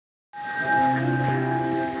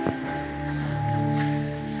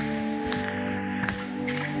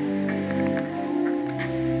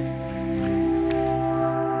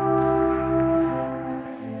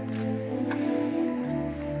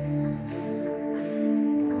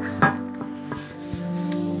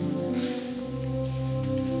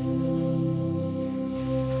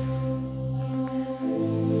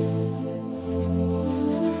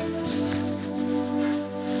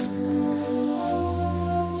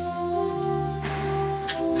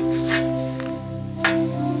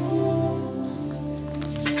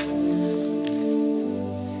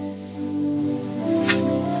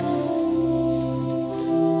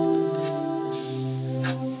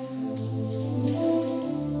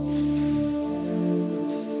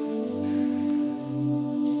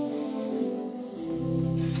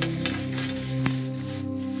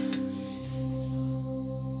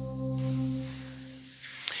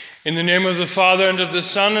In the name of the Father, and of the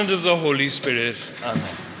Son, and of the Holy Spirit.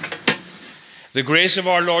 Amen. The grace of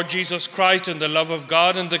our Lord Jesus Christ, and the love of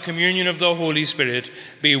God, and the communion of the Holy Spirit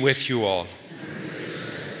be with you all.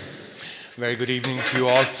 Very good evening to you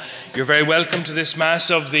all. You're very welcome to this Mass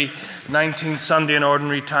of the 19th Sunday in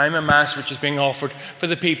Ordinary Time, a Mass which is being offered for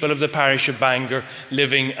the people of the parish of Bangor,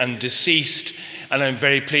 living and deceased. And I'm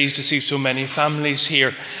very pleased to see so many families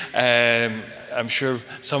here. I'm sure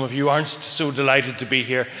some of you aren't so delighted to be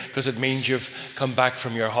here because it means you've come back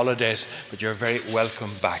from your holidays, but you're very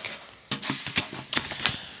welcome back.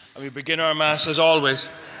 And we begin our Mass, as always,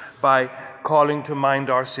 by calling to mind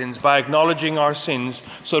our sins, by acknowledging our sins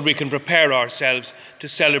so that we can prepare ourselves to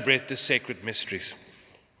celebrate the sacred mysteries.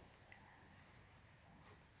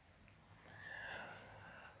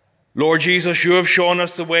 Lord Jesus, you have shown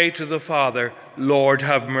us the way to the Father. Lord,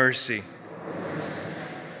 have mercy.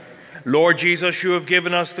 Lord Jesus, you have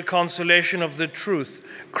given us the consolation of the truth.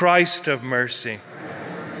 Christ, have mercy.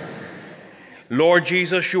 Lord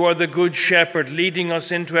Jesus, you are the good shepherd leading us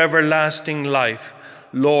into everlasting life.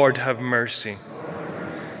 Lord, have mercy.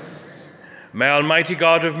 May Almighty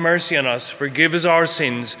God have mercy on us, forgive us our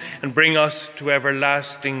sins, and bring us to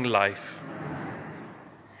everlasting life.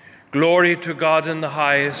 Glory to God in the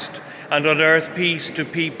highest, and on earth peace to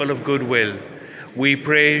people of good will. We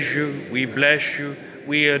praise you, we bless you,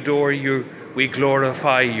 we adore you, we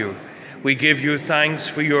glorify you. We give you thanks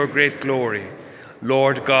for your great glory.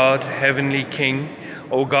 Lord God, heavenly King,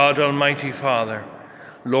 O God, Almighty Father,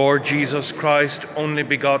 Lord Jesus Christ, only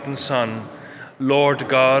begotten Son, Lord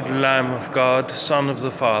God, Lamb of God, Son of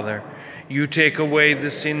the Father, you take away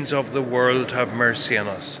the sins of the world, have mercy on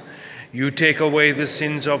us. You take away the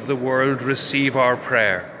sins of the world, receive our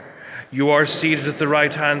prayer. You are seated at the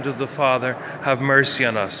right hand of the Father, have mercy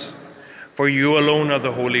on us. For you alone are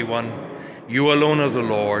the Holy One, you alone are the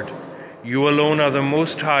Lord, you alone are the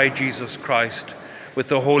Most High Jesus Christ, with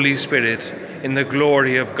the Holy Spirit, in the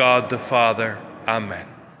glory of God the Father. Amen.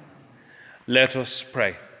 Let us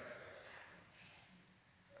pray.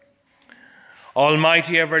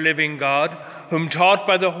 Almighty ever-living God, whom taught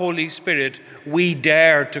by the Holy Spirit we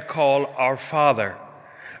dare to call our Father,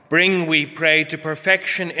 bring, we pray, to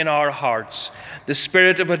perfection in our hearts the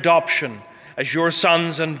spirit of adoption as your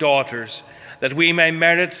sons and daughters, that we may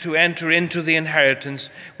merit to enter into the inheritance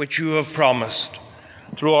which you have promised.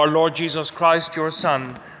 Through our Lord Jesus Christ, your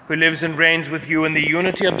Son, who lives and reigns with you in the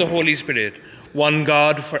unity of the Holy Spirit, one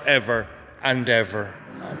God forever and ever.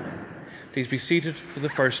 Amen. Please be seated for the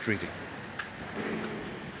first reading.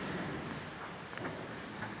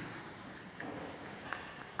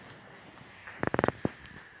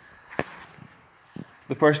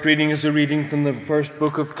 The first reading is a reading from the first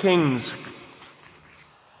book of Kings.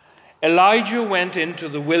 Elijah went into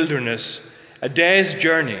the wilderness a day's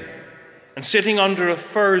journey, and sitting under a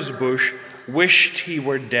furze bush, wished he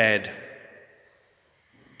were dead.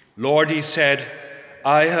 Lord, he said,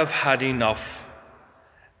 I have had enough.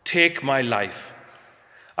 Take my life.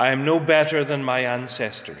 I am no better than my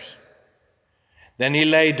ancestors. Then he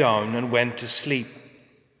lay down and went to sleep.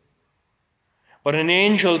 But an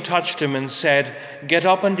angel touched him and said, Get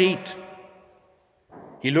up and eat.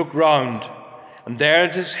 He looked round, and there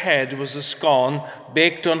at his head was a scone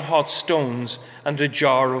baked on hot stones and a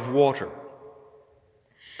jar of water.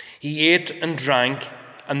 He ate and drank,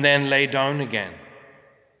 and then lay down again.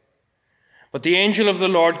 But the angel of the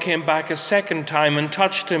Lord came back a second time and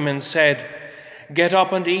touched him and said, Get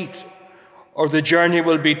up and eat, or the journey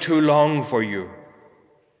will be too long for you.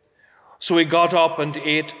 So he got up and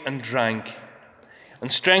ate and drank.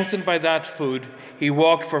 And strengthened by that food, he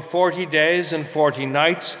walked for 40 days and 40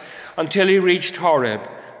 nights until he reached Horeb,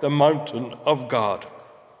 the mountain of God.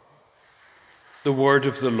 The word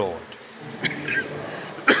of the Lord.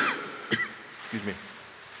 Excuse me.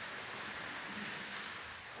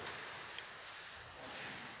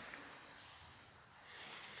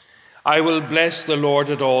 I will bless the Lord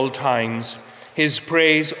at all times, his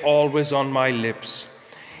praise always on my lips.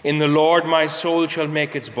 In the Lord my soul shall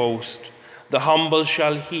make its boast. The humble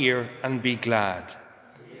shall hear and be glad.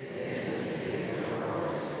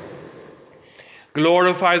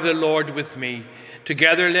 Glorify the Lord with me.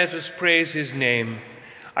 Together let us praise his name.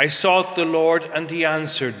 I sought the Lord, and he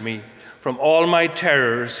answered me. From all my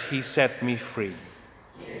terrors he set me free.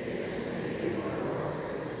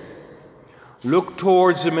 Look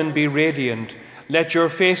towards him and be radiant. Let your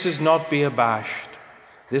faces not be abashed.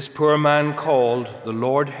 This poor man called, the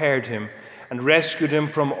Lord heard him, and rescued him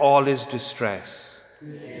from all his distress.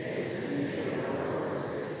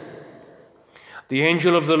 The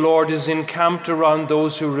angel of the Lord is encamped around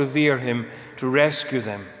those who revere him to rescue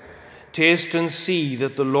them. Taste and see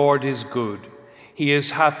that the Lord is good. He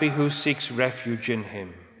is happy who seeks refuge in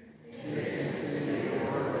him.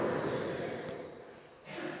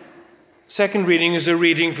 Second reading is a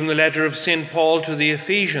reading from the letter of St. Paul to the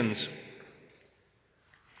Ephesians.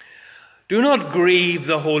 Do not grieve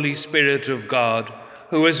the Holy Spirit of God,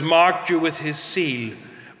 who has marked you with his seal,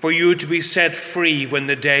 for you to be set free when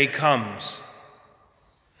the day comes.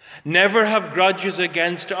 Never have grudges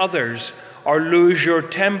against others, or lose your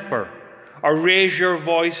temper, or raise your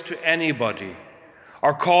voice to anybody,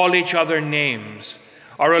 or call each other names,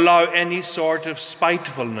 or allow any sort of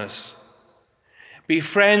spitefulness. Be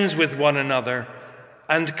friends with one another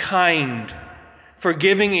and kind,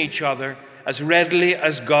 forgiving each other as readily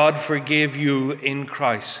as God forgave you in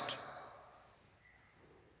Christ.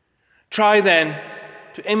 Try then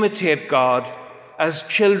to imitate God as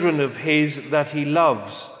children of his that he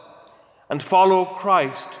loves, and follow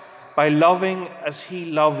Christ by loving as he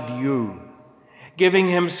loved you, giving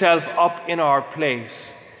himself up in our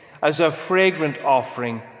place as a fragrant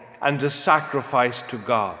offering and a sacrifice to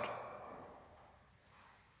God.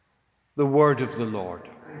 The word of the Lord.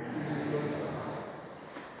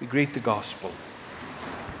 We greet the gospel.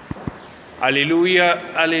 Alleluia,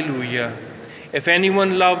 alleluia. If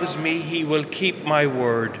anyone loves me, he will keep my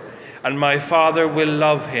word, and my Father will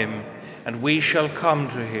love him, and we shall come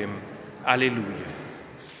to him. Alleluia.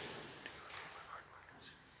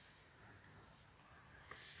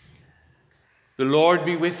 The Lord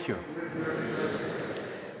be with you.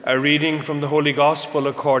 A reading from the Holy Gospel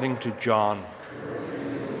according to John.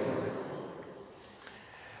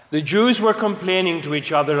 The Jews were complaining to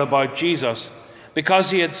each other about Jesus because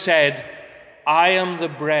he had said, I am the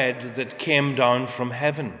bread that came down from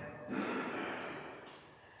heaven.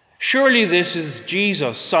 Surely this is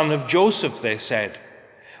Jesus, son of Joseph, they said.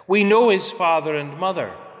 We know his father and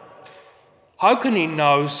mother. How can he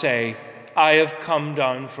now say, I have come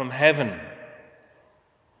down from heaven?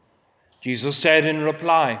 Jesus said in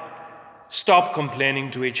reply, stop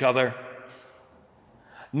complaining to each other.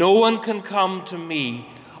 No one can come to me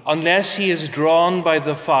unless he is drawn by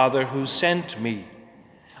the Father who sent me,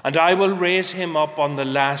 and I will raise him up on the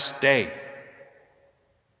last day.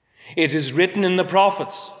 It is written in the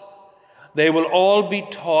prophets, they will all be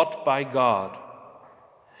taught by God.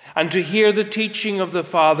 And to hear the teaching of the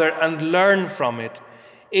Father and learn from it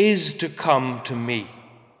is to come to me.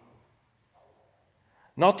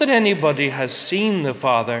 Not that anybody has seen the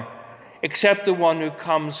Father, except the one who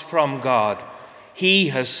comes from God. He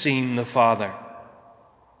has seen the Father.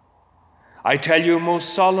 I tell you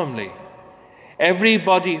most solemnly,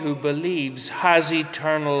 everybody who believes has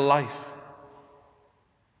eternal life.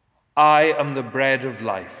 I am the bread of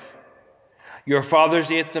life. Your fathers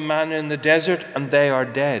ate the manna in the desert, and they are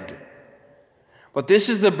dead. But this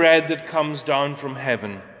is the bread that comes down from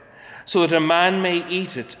heaven, so that a man may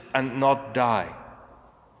eat it and not die.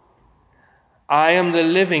 I am the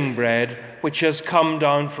living bread which has come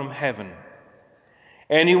down from heaven.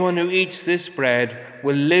 Anyone who eats this bread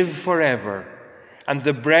will live forever, and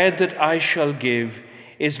the bread that I shall give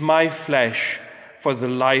is my flesh for the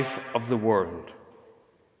life of the world.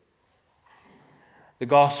 The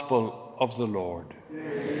Gospel of the Lord.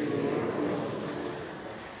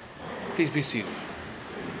 Please be seated.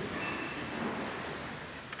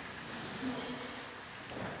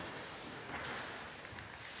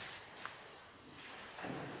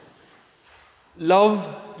 Love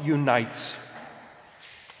unites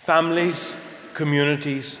families,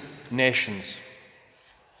 communities, nations.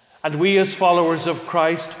 And we as followers of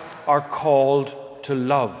Christ are called to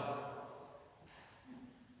love.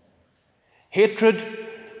 Hatred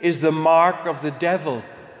is the mark of the devil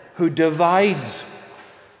who divides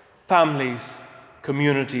families,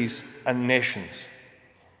 communities, and nations.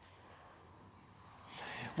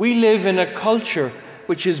 We live in a culture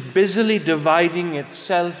which is busily dividing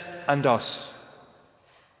itself and us.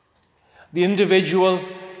 The individual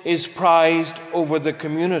is prized over the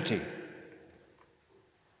community.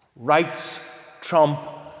 Rights trump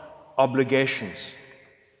obligations.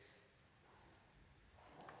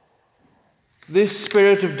 This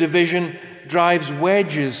spirit of division drives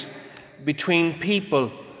wedges between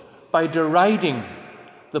people by deriding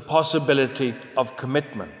the possibility of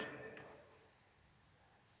commitment.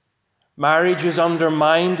 Marriage is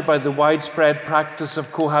undermined by the widespread practice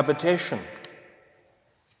of cohabitation.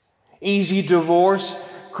 Easy divorce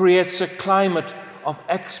creates a climate of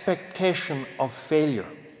expectation of failure.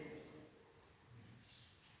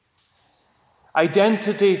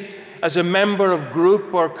 Identity as a member of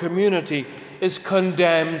group or community is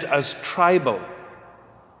condemned as tribal.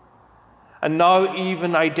 And now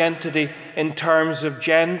even identity in terms of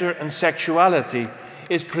gender and sexuality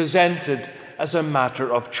is presented as a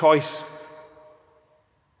matter of choice.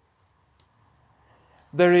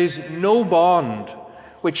 There is no bond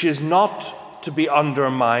which is not to be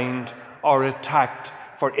undermined or attacked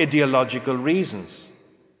for ideological reasons.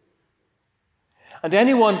 And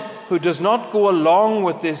anyone who does not go along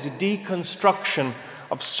with this deconstruction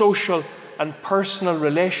of social and personal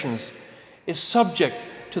relations is subject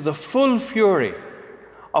to the full fury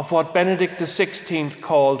of what Benedict XVI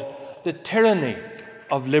called the tyranny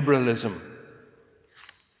of liberalism.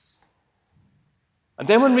 And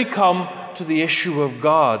then when we come to the issue of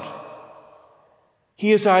God,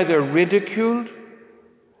 he is either ridiculed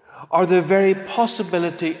or the very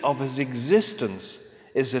possibility of his existence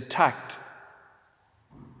is attacked.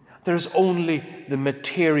 There's only the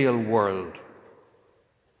material world.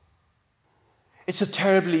 It's a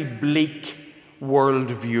terribly bleak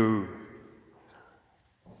worldview,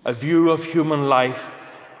 a view of human life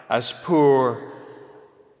as poor,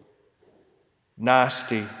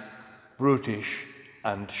 nasty, brutish,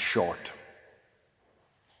 and short.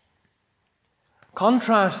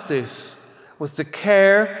 Contrast this with the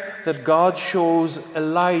care that God shows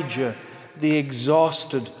Elijah, the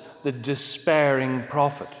exhausted, the despairing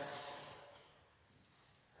prophet.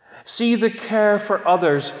 See the care for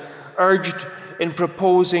others urged in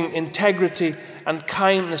proposing integrity and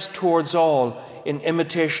kindness towards all in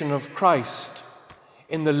imitation of Christ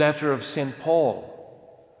in the letter of St. Paul,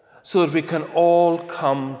 so that we can all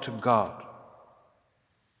come to God.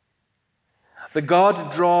 The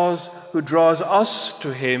God who draws us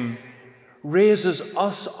to him raises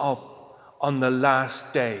us up on the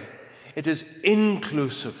last day. It is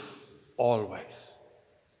inclusive always.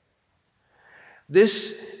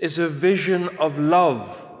 This is a vision of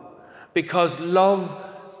love, because love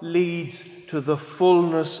leads to the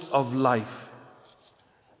fullness of life,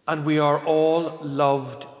 and we are all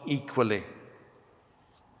loved equally.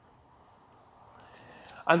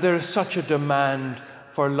 And there is such a demand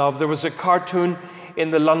for love. There was a cartoon in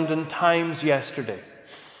the London Times yesterday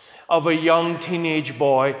of a young teenage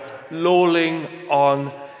boy lolling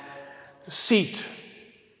on a seat,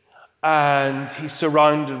 and he's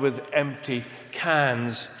surrounded with empty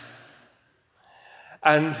cans,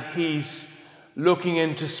 and he's looking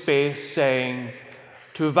into space saying,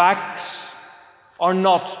 to vax or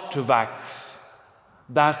not to vax?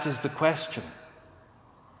 That is the question.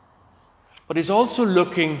 But he's also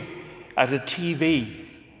looking at a TV.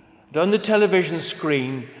 And on the television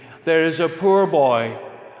screen, there is a poor boy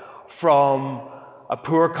from a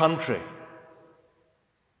poor country.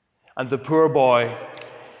 And the poor boy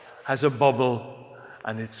has a bubble,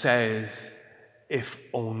 and it says, if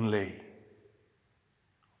only.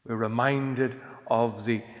 We're reminded of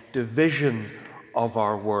the division of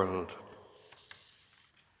our world.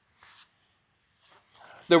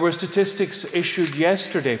 There were statistics issued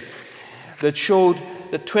yesterday that showed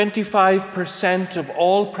that 25% of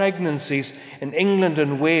all pregnancies in England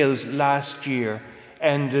and Wales last year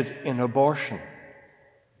ended in abortion.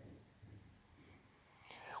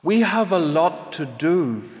 We have a lot to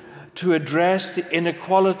do to address the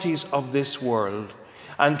inequalities of this world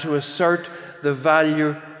and to assert the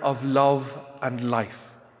value of love and life.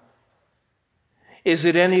 Is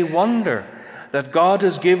it any wonder that God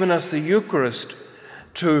has given us the Eucharist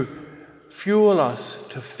to fuel us,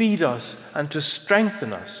 to feed us, and to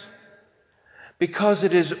strengthen us? Because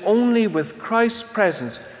it is only with Christ's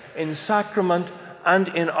presence in sacrament and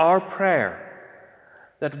in our prayer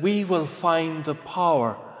that we will find the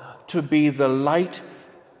power to be the light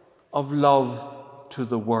of love to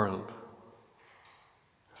the world.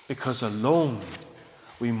 Because alone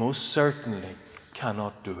we most certainly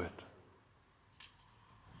cannot do it.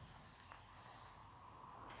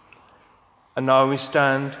 And now we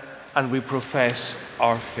stand and we profess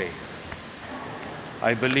our faith.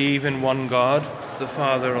 I believe in one God, the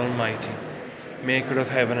Father Almighty, maker of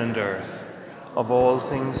heaven and earth, of all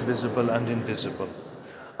things visible and invisible.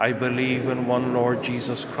 I believe in one Lord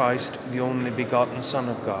Jesus Christ, the only begotten Son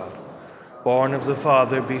of God, born of the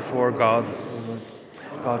Father before God,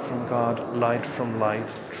 God from God, light from light,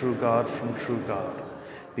 true God from true God,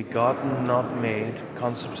 begotten, not made,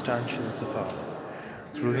 consubstantial with the Father.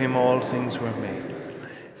 Through him all things were made.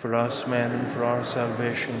 For us men and for our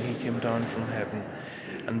salvation he came down from heaven,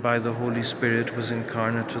 and by the Holy Spirit was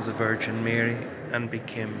incarnate of the Virgin Mary and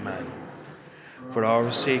became man. For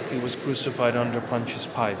our sake he was crucified under Pontius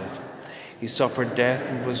Pilate. He suffered death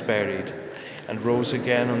and was buried, and rose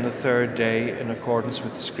again on the third day in accordance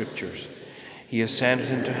with the Scriptures. He ascended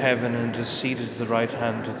into heaven and is seated at the right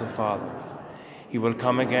hand of the Father. He will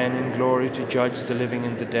come again in glory to judge the living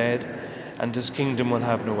and the dead, and his kingdom will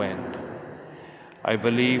have no end. I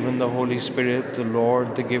believe in the Holy Spirit, the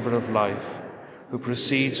Lord, the giver of life, who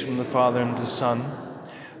proceeds from the Father and the Son,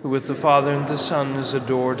 who with the Father and the Son is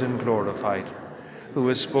adored and glorified, who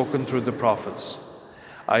has spoken through the prophets.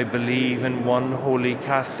 I believe in one holy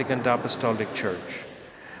Catholic and Apostolic Church.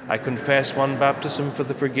 I confess one baptism for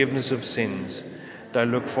the forgiveness of sins, and I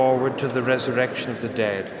look forward to the resurrection of the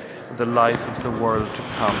dead and the life of the world to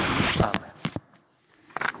come. Amen.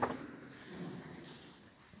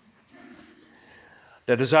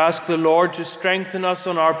 Let us ask the Lord to strengthen us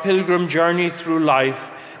on our pilgrim journey through life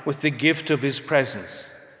with the gift of his presence.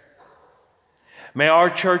 May our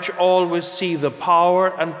church always see the power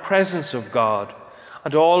and presence of God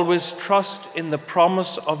and always trust in the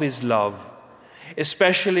promise of his love,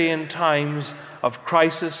 especially in times of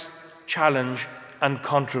crisis, challenge, and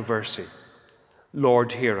controversy.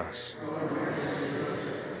 Lord, hear us.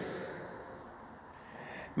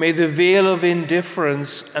 May the veil of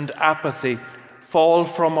indifference and apathy fall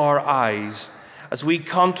from our eyes as we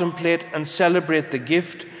contemplate and celebrate the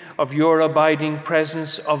gift of your abiding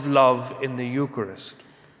presence of love in the Eucharist.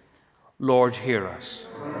 Lord, hear us.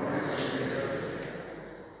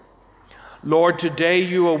 Lord, today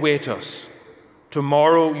you await us.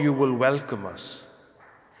 Tomorrow you will welcome us.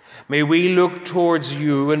 May we look towards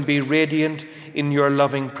you and be radiant in your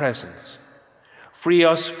loving presence. Free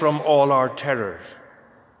us from all our terrors.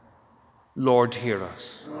 Lord, hear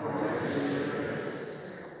us.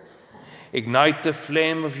 Ignite the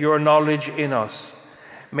flame of your knowledge in us.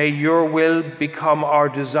 May your will become our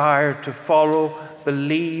desire to follow,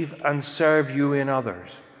 believe, and serve you in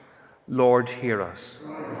others. Lord, hear us.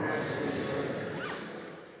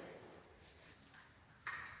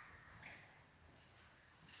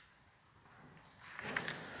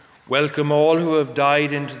 Welcome all who have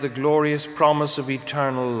died into the glorious promise of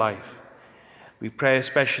eternal life. We pray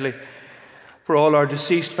especially for all our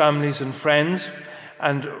deceased families and friends,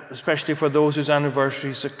 and especially for those whose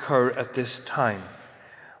anniversaries occur at this time.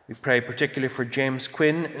 We pray particularly for James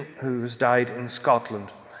Quinn, who has died in Scotland,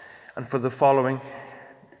 and for the following: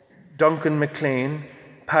 Duncan McLean,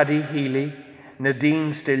 Paddy Healy,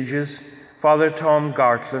 Nadine Stilges, Father Tom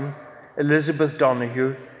Gartland, Elizabeth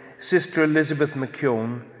Donoghue, Sister Elizabeth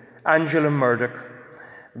McKeown, Angela Murdoch,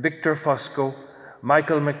 Victor Fusco,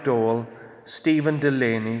 Michael McDowell, Stephen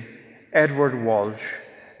Delaney, Edward Walsh,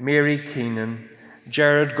 Mary Keenan,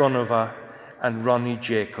 Jared Gunova, and Ronnie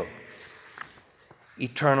Jacob.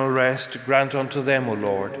 Eternal rest grant unto them, O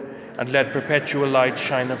Lord, and let perpetual light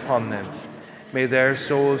shine upon them. May their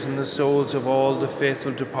souls and the souls of all the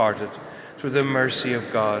faithful departed, through the mercy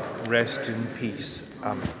of God, rest in peace.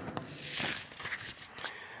 Amen.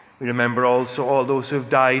 We remember also all those who have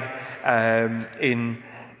died in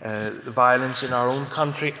violence in our own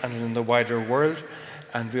country and in the wider world.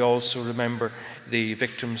 And we also remember the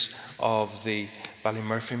victims of the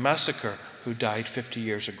Ballymurphy massacre who died 50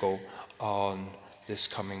 years ago on this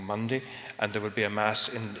coming Monday. And there will be a mass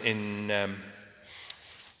in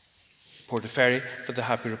Portaferry for the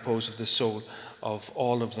happy repose of the soul of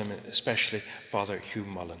all of them, especially Father Hugh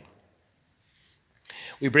Mullen.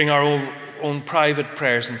 We bring our own private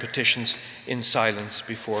prayers and petitions in silence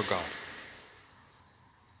before God.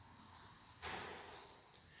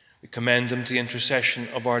 We commend them to the intercession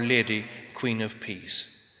of Our Lady, Queen of Peace.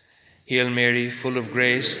 Hail Mary, full of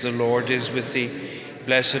grace, the Lord is with thee.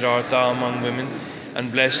 Blessed art thou among women,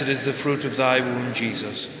 and blessed is the fruit of thy womb,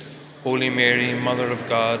 Jesus. Holy Mary, Mother of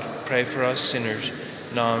God, pray for us sinners,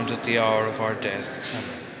 now and at the hour of our death.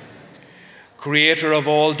 Amen. Creator of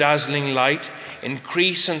all dazzling light,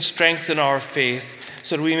 increase and strengthen our faith,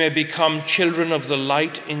 so that we may become children of the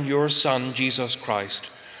light in your Son, Jesus Christ,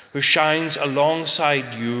 who shines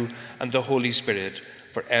alongside you and the Holy Spirit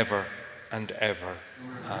forever and ever.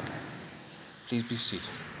 Amen. Please be seated.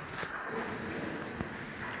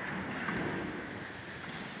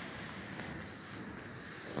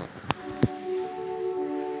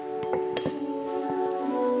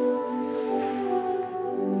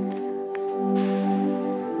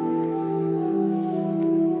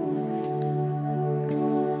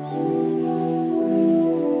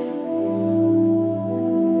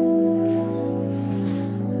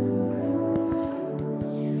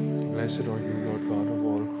 Blessed are you, Lord God of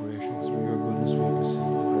all creation. Through your goodness we receive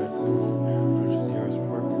the bread.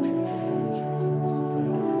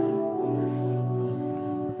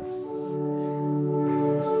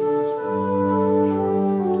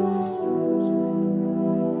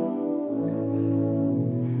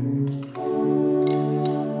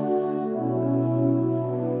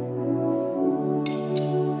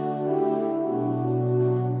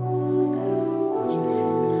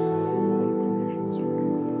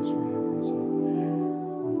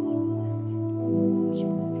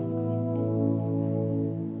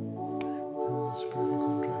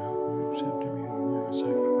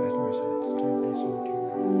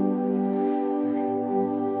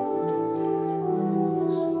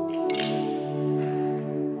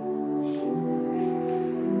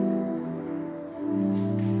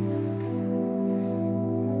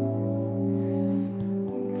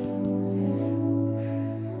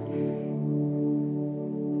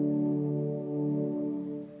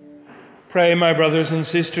 Pray, my brothers and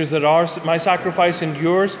sisters, that my sacrifice and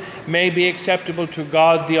yours may be acceptable to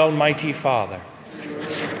God, the Almighty Father.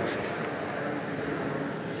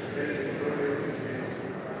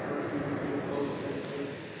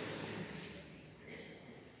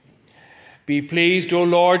 Be pleased, O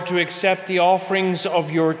Lord, to accept the offerings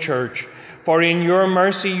of your church, for in your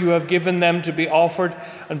mercy you have given them to be offered,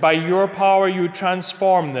 and by your power you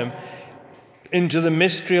transform them into the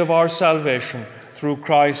mystery of our salvation through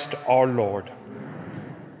Christ our Lord.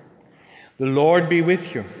 The Lord be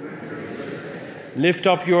with you. Lift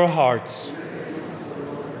up your hearts.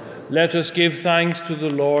 Let us give thanks to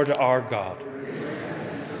the Lord our God.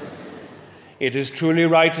 It is truly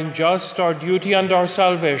right and just, our duty and our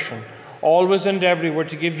salvation, always and everywhere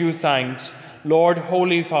to give you thanks, Lord,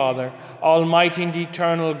 Holy Father, Almighty and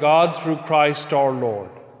eternal God, through Christ our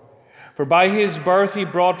Lord. For by his birth he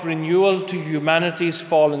brought renewal to humanity's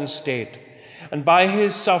fallen state, and by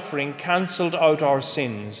his suffering cancelled out our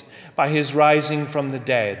sins, by his rising from the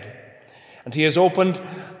dead. And he has opened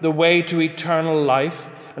the way to eternal life,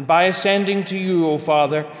 and by ascending to you, O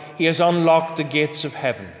Father, he has unlocked the gates of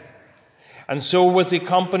heaven. And so with the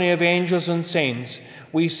company of angels and saints,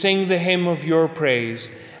 we sing the hymn of your praise,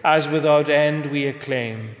 as without end we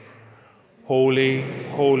acclaim. Holy,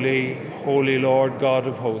 holy, holy Lord God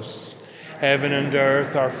of hosts, heaven and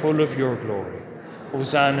earth are full of your glory.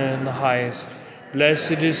 Hosanna in the highest.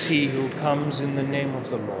 Blessed is he who comes in the name of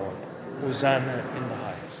the Lord. Hosanna in the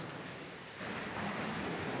highest.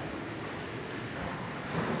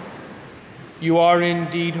 You are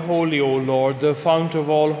indeed holy, O Lord, the fount of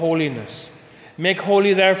all holiness. Make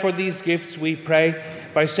holy, therefore, these gifts, we pray,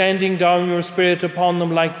 by sending down your Spirit upon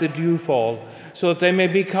them like the dewfall, so that they may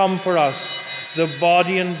become for us the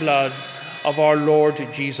body and blood of our Lord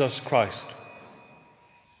Jesus Christ.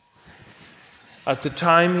 At the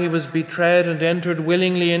time he was betrayed and entered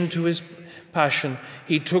willingly into his passion,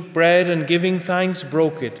 he took bread and, giving thanks,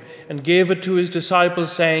 broke it and gave it to his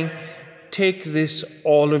disciples, saying, "Take this,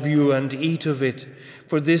 all of you, and eat of it,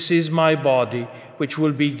 for this is my body, which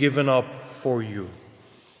will be given up for you."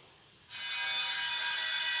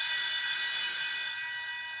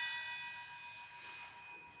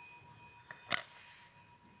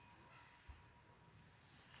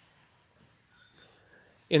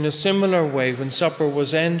 In a similar way, when supper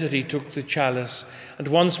was ended, he took the chalice, and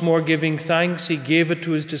once more giving thanks, he gave it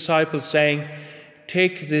to his disciples, saying,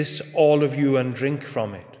 "Take this, all of you, and drink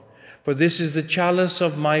from it. For this is the chalice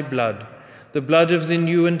of my blood, the blood of the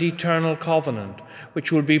new and eternal covenant,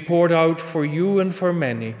 which will be poured out for you and for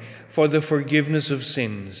many for the forgiveness of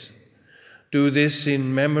sins. Do this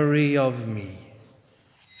in memory of me."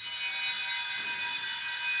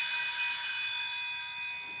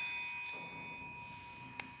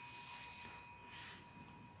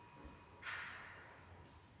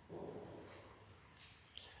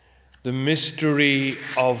 The mystery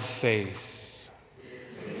of faith.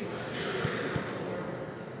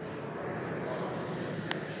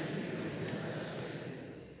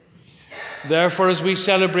 Therefore, as we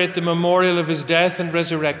celebrate the memorial of his death and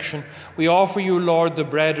resurrection, we offer you, Lord, the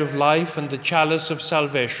bread of life and the chalice of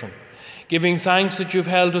salvation, giving thanks that you've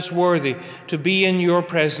held us worthy to be in your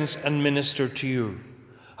presence and minister to you.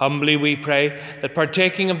 Humbly we pray that,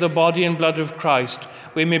 partaking of the body and blood of Christ,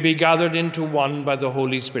 we may be gathered into one by the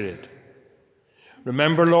Holy Spirit.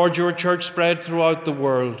 Remember, Lord, your church spread throughout the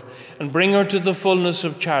world, and bring her to the fullness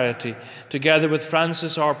of charity, together with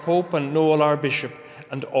Francis our Pope and Noel our Bishop,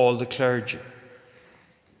 and all the clergy.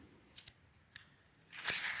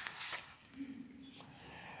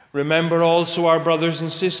 Remember also our brothers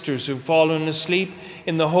and sisters who've fallen asleep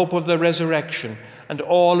in the hope of the resurrection, and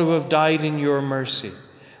all who have died in your mercy.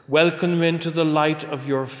 Welcome them into the light of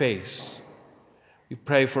your face. We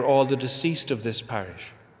pray for all the deceased of this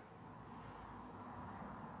parish.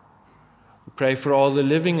 We pray for all the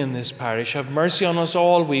living in this parish. Have mercy on us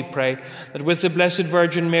all, we pray, that with the Blessed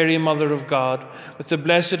Virgin Mary, Mother of God, with the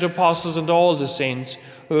blessed apostles and all the saints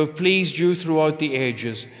who have pleased you throughout the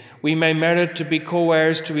ages, we may merit to be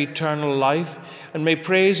co-heirs to eternal life, and may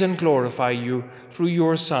praise and glorify you through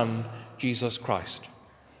your Son, Jesus Christ.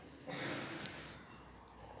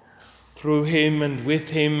 Through him and with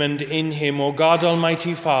him and in him, O God,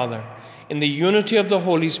 Almighty Father, in the unity of the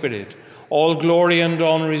Holy Spirit, all glory and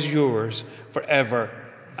honor is yours forever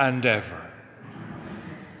and ever.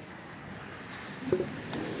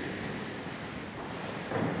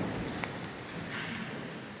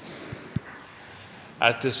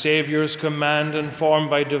 At the Saviour's command and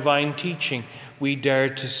formed by divine teaching, we dare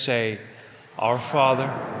to say, Our Father,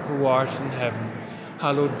 who art in heaven,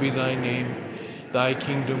 hallowed be thy name. Thy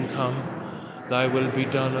kingdom come, thy will be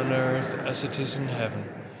done on earth as it is in heaven.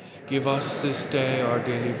 Give us this day our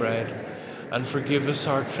daily bread, and forgive us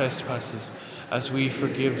our trespasses, as we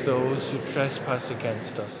forgive those who trespass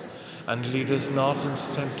against us. And lead us not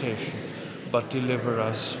into temptation, but deliver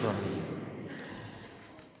us from evil.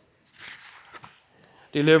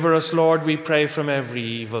 Deliver us, Lord, we pray, from every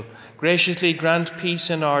evil. Graciously grant peace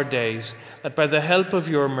in our days, that by the help of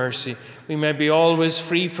your mercy we may be always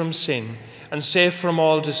free from sin and safe from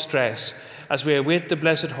all distress, as we await the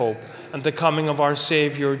blessed hope and the coming of our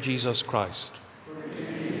Saviour, Jesus Christ.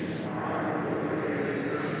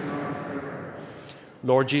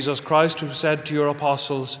 Lord Jesus Christ, who said to your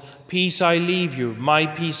apostles, "Peace I leave you, my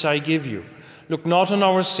peace I give you," look not on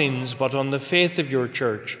our sins, but on the faith of your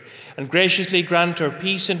church, and graciously grant her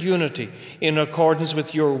peace and unity in accordance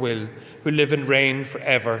with your will, who live and reign for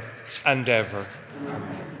ever and ever. Amen.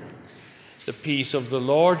 The peace of the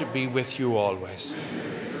Lord be with you always.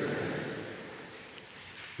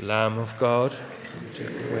 Lamb of God, take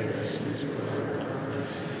away the sins of the world.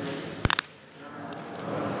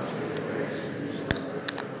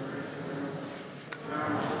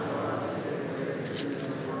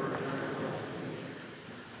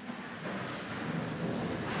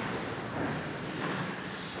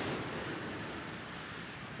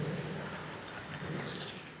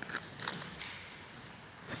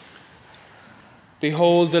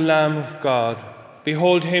 Behold the Lamb of God.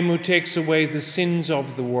 Behold him who takes away the sins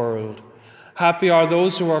of the world. Happy are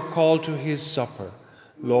those who are called to his supper.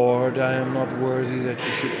 Lord, I am not worthy that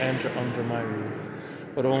you should enter under my roof,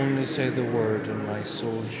 but only say the word, and my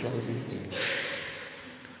soul shall be healed.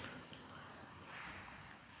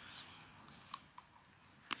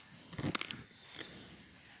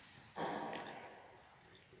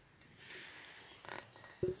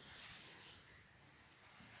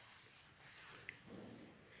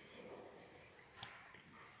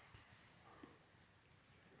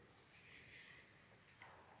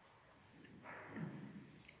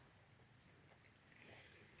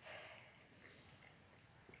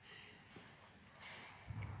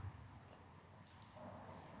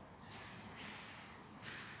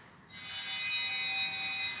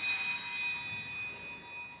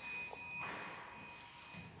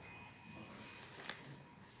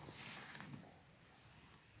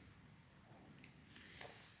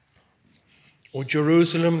 O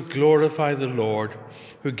Jerusalem, glorify the Lord,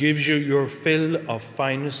 who gives you your fill of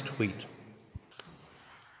finest wheat.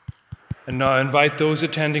 And now I invite those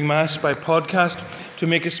attending Mass by podcast to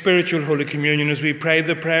make a spiritual Holy Communion as we pray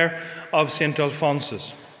the prayer of St.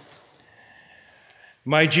 Alphonsus.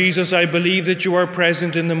 My Jesus, I believe that you are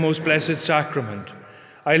present in the most blessed sacrament.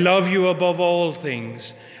 I love you above all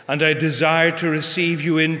things, and I desire to receive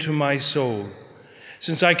you into my soul.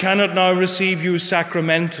 Since I cannot now receive you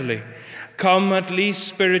sacramentally, come at least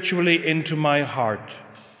spiritually into my heart.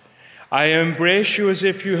 I embrace you as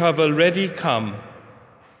if you have already come,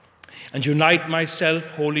 and unite myself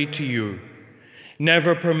wholly to you.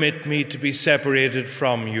 Never permit me to be separated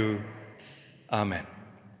from you. Amen.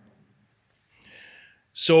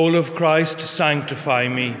 Soul of Christ, sanctify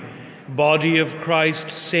me. Body of Christ,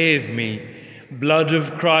 save me. Blood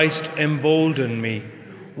of Christ, embolden me.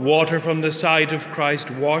 Water from the side of Christ,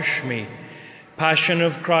 wash me. Passion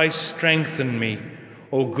of Christ, strengthen me.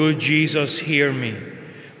 O good Jesus, hear me.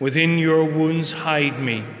 Within your wounds hide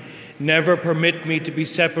me. Never permit me to be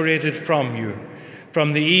separated from you.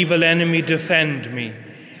 From the evil enemy defend me.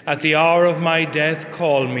 At the hour of my death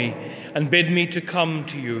call me, and bid me to come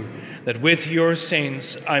to you, that with your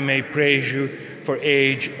saints I may praise you for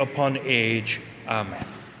age upon age. Amen.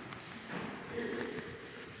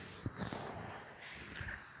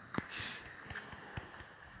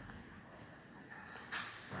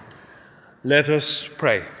 Let us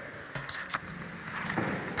pray.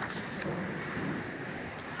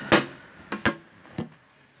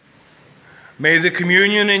 May the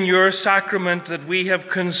communion in your sacrament that we have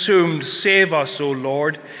consumed save us, O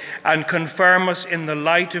Lord, and confirm us in the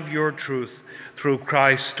light of your truth, through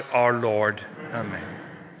Christ our Lord. Amen.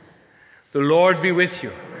 The Lord be with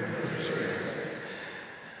you.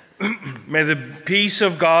 May the peace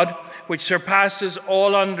of God, which surpasses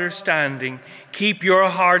all understanding, keep your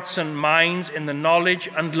hearts and minds in the knowledge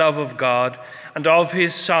and love of God and of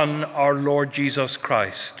his Son, our Lord Jesus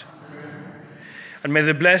Christ. And may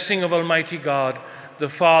the blessing of Almighty God, the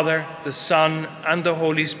Father, the Son, and the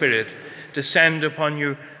Holy Spirit descend upon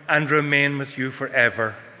you and remain with you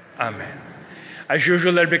forever. Amen. As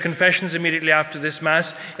usual, there will be confessions immediately after this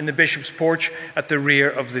Mass in the Bishop's porch at the rear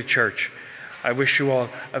of the church. I wish you all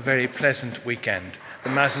a very pleasant weekend. The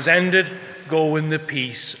Mass is ended. Go in the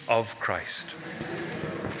peace of Christ.